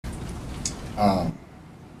Um,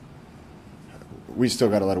 we still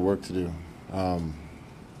got a lot of work to do.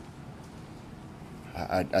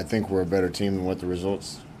 I think we're a better team than what the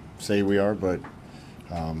results say we are, but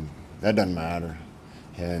that doesn't matter.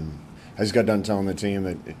 And I just got done telling the team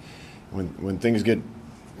that when things get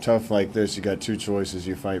tough like this, you got two choices: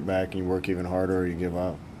 you fight back and you work even harder, or you give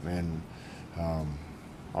up. And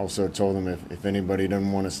also told them if anybody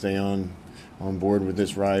doesn't want to stay on board with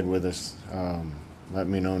this ride with us, let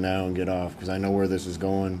me know now and get off, because I know where this is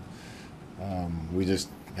going. We just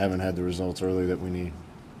haven't had the results early that we need.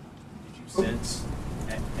 Did you sense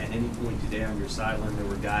at any point today on your sideline there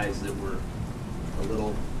were guys that were a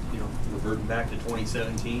little, reverting back to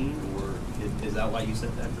 2017, or is that why you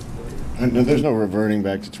said that to the players? No, there's no reverting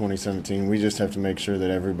back to 2017. We just have to make sure that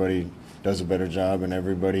everybody does a better job and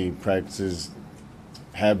everybody practices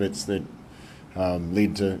habits that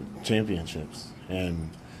lead to championships. And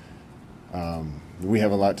we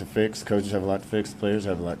have a lot to fix. Coaches have a lot to fix. The players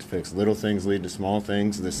have a lot to fix. Little things lead to small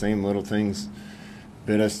things. The same little things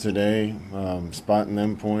bit us today, spotting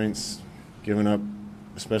them points, giving up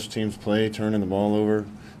special teams play, turning the ball over,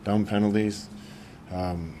 dumb penalties.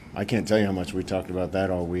 I can't tell you how much we talked about that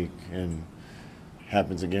all week, and it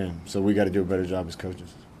happens again. So we got to do a better job as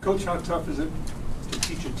coaches. Coach, how tough is it to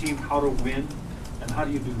teach a team how to win, and how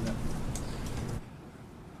do you do that?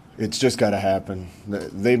 It's just got to happen.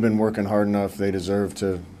 They've been working hard enough. They deserve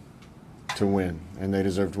to win, and they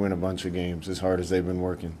deserve to win a bunch of games as hard as they've been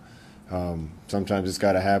working. Sometimes it's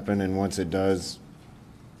got to happen, and once it does,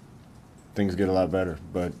 things get a lot better.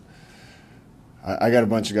 But I got a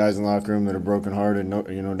bunch of guys in the locker room that are brokenhearted. No,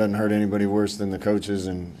 it doesn't hurt anybody worse than the coaches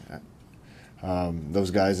and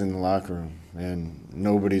those guys in the locker room. And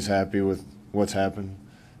nobody's happy with what's happened.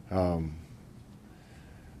 So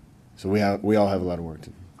we all have a lot of work to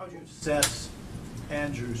do. How would you assess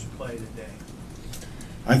Andrew's play today?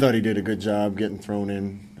 I thought he did a good job getting thrown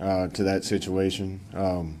in to that situation.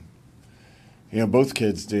 Both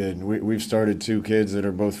kids did. We've started two kids that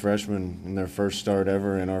are both freshmen in their first start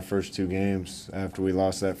ever in our first two games after we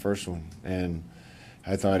lost that first one. And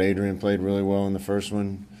I thought Adrian played really well in the first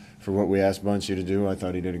one. For what we asked Bunchy to do, I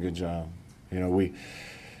thought he did a good job.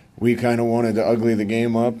 We kind of wanted to ugly the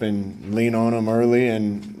game up and lean on them early,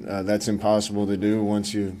 and that's impossible to do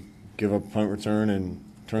once you give up a punt return and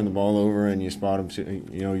turn the ball over and you spot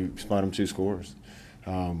them two scores.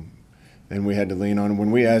 Then we had to lean on him.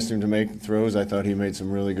 When we asked him to make throws, I thought he made some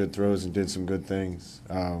really good throws and did some good things.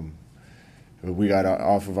 We got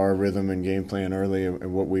off of our rhythm and game plan early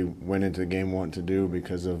and what we went into the game wanting to do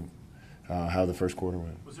because of how the first quarter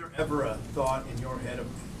went. Was there ever a thought in your head of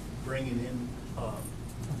bringing in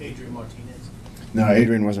Adrian Martinez? No,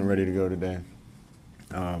 Adrian wasn't ready to go today.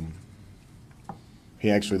 He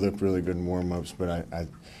actually looked really good in warm-ups, but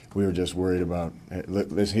we were just worried about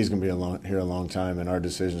he's going to be here a long time, and our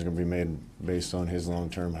decision is going to be made based on his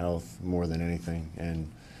long-term health more than anything,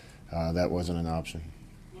 and that wasn't an option.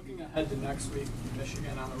 Looking ahead to next week,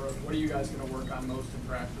 Michigan on the road, what are you guys going to work on most in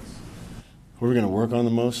practice? What are we going to work on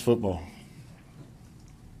the most? Football.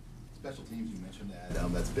 Special teams, you mentioned that.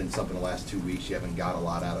 That's been something the last 2 weeks you haven't got a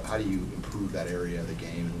lot out of. How do you improve that area of the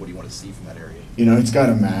game, and what do you want to see from that area? It's got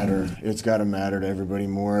to matter. It's got to matter to everybody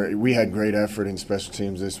more. We had great effort in special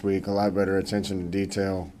teams this week, a lot better attention to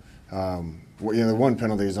detail. The one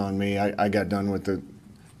penalty is on me. I got done with the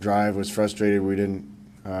drive, was frustrated we didn't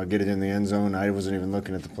get it in the end zone. I wasn't even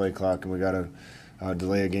looking at the play clock, and we got a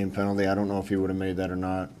delay a game penalty. I don't know if he would have made that or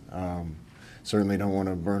not. Certainly don't want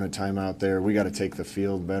to burn a timeout there. We got to take the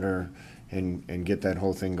field better and get that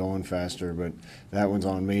whole thing going faster, but that one's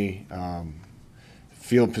on me.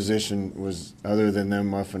 Field position was, other than them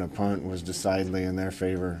muffing a punt, was decidedly in their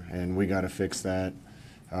favor, and we got to fix that.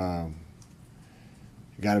 You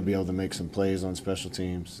got to be able to make some plays on special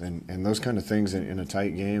teams, and those kind of things in a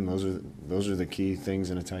tight game. Those are the key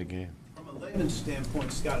things in a tight game. From a layman's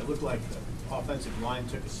standpoint, Scott, it looked like the offensive line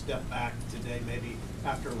took a step back today, maybe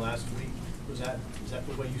after last week. Was that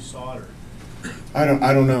the way you saw it, or? I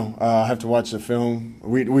don't know. I have to watch the film.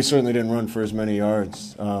 We certainly didn't run for as many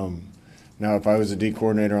yards. Now, if I was a D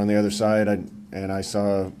coordinator on the other side and I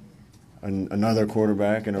saw another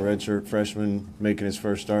quarterback and a redshirt freshman making his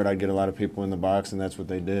first start, I'd get a lot of people in the box, and that's what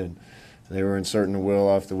they did. They were inserting the will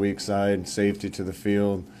off the weak side, safety to the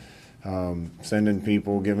field, sending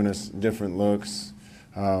people, giving us different looks,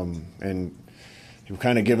 and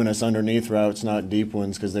kind of giving us underneath routes, not deep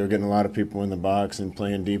ones, because they were getting a lot of people in the box and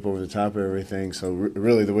playing deep over the top of everything. So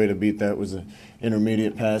really the way to beat that was an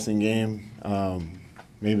intermediate passing game,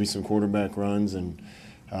 maybe some quarterback runs, and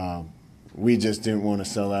we just didn't want to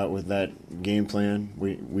sell out with that game plan.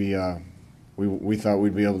 We We thought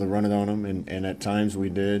we'd be able to run it on them, and at times we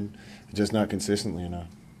did, just not consistently enough.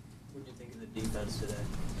 What do you think of the defense today?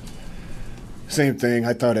 Same thing.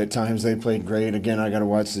 I thought at times they played great. Again, I got to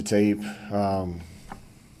watch the tape.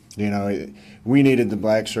 We needed the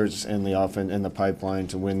black shirts and the offense and the pipeline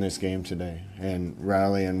to win this game today and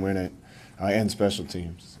rally and win it, and special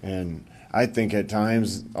teams. And I think at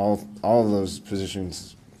times all of those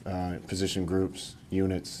position groups,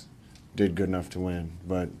 units, did good enough to win.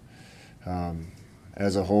 But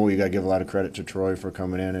as a whole, you got to give a lot of credit to Troy for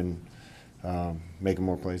coming in and making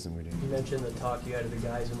more plays than we did. You mentioned the talk you had to the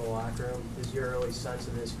guys in the locker room. Is your early sense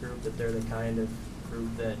of this group that they're the kind of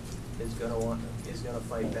group that is going to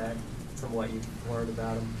fight back from what you've learned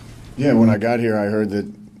about them? Yeah, when I got here, I heard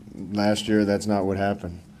that last year that's not what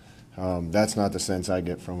happened. That's not the sense I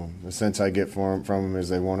get from them. The sense I get from them is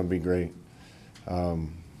they want to be great.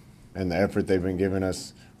 And the effort they've been giving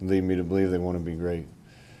us lead me to believe they want to be great.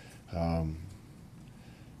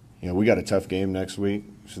 We got a tough game next week,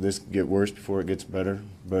 so this could get worse before it gets better.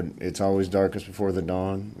 But it's always darkest before the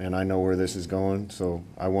dawn, and I know where this is going, so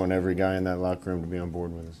I want every guy in that locker room to be on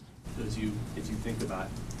board with us. So as you think about,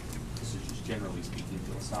 this is just generally speaking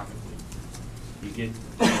philosophically, you get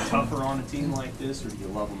tougher on a team like this, or do you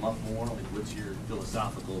love them up more? Like, what's your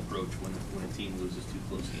philosophical approach when a team loses two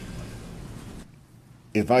close games like that?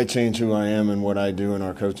 If I change who I am and what I do, and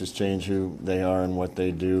our coaches change who they are and what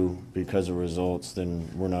they do because of results,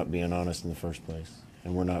 then we're not being honest in the first place,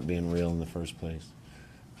 and we're not being real in the first place.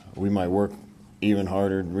 We might work even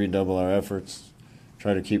harder, redouble our efforts,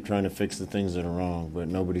 try to keep trying to fix the things that are wrong, but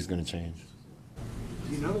nobody's going to change.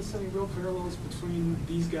 Do you notice any real parallels between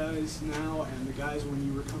these guys now and the guys when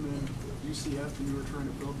you were coming in UCF and you were trying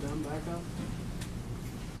to build them back up?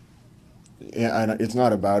 Yeah, it's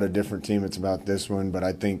not about a different team, it's about this one, but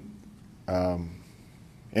I think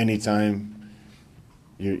anytime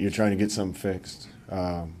you're trying to get something fixed,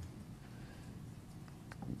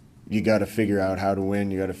 you got to figure out how to win,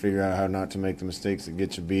 you got to figure out how not to make the mistakes that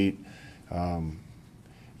get you beat.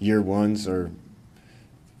 Year ones are,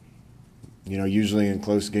 usually in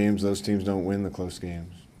close games, those teams don't win the close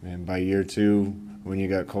games. And by year two, when you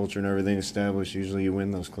got culture and everything established, usually you win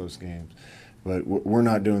those close games. But we're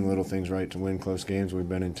not doing little things right to win close games. We've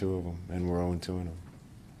been in 2 of them, and we're 0-2 in them.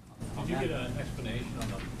 Did you get an explanation on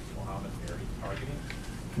the Mohamed Mary targeting?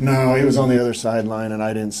 No, he was on the other sideline, and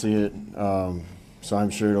I didn't see it. So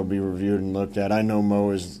I'm sure it'll be reviewed and looked at. I know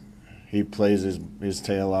Mo he plays his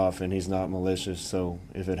tail off, and he's not malicious. So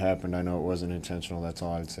if it happened, I know it wasn't intentional. That's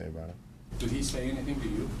all I'd say about it. Did he say anything to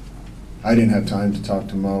you? I didn't have time to talk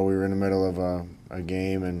to Mo. We were in the middle of a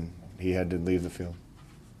game, and he had to leave the field.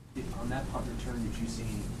 On that punt return, did you see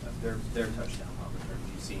their touchdown punt return?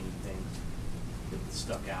 Did you see anything that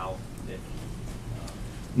stuck out?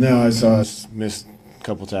 No, I saw us miss a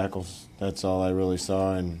couple tackles. That's all I really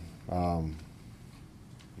saw. And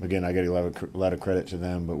again, I got a lot of credit to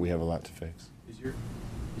them, but we have a lot to fix. Is your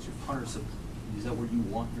punter? Is that where you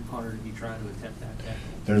want your punter to be trying to attempt that tackle?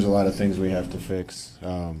 There's a lot of things we have to fix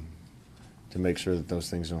to make sure that those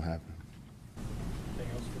things don't happen.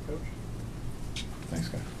 Anything else for Coach? Thanks,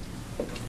 guys.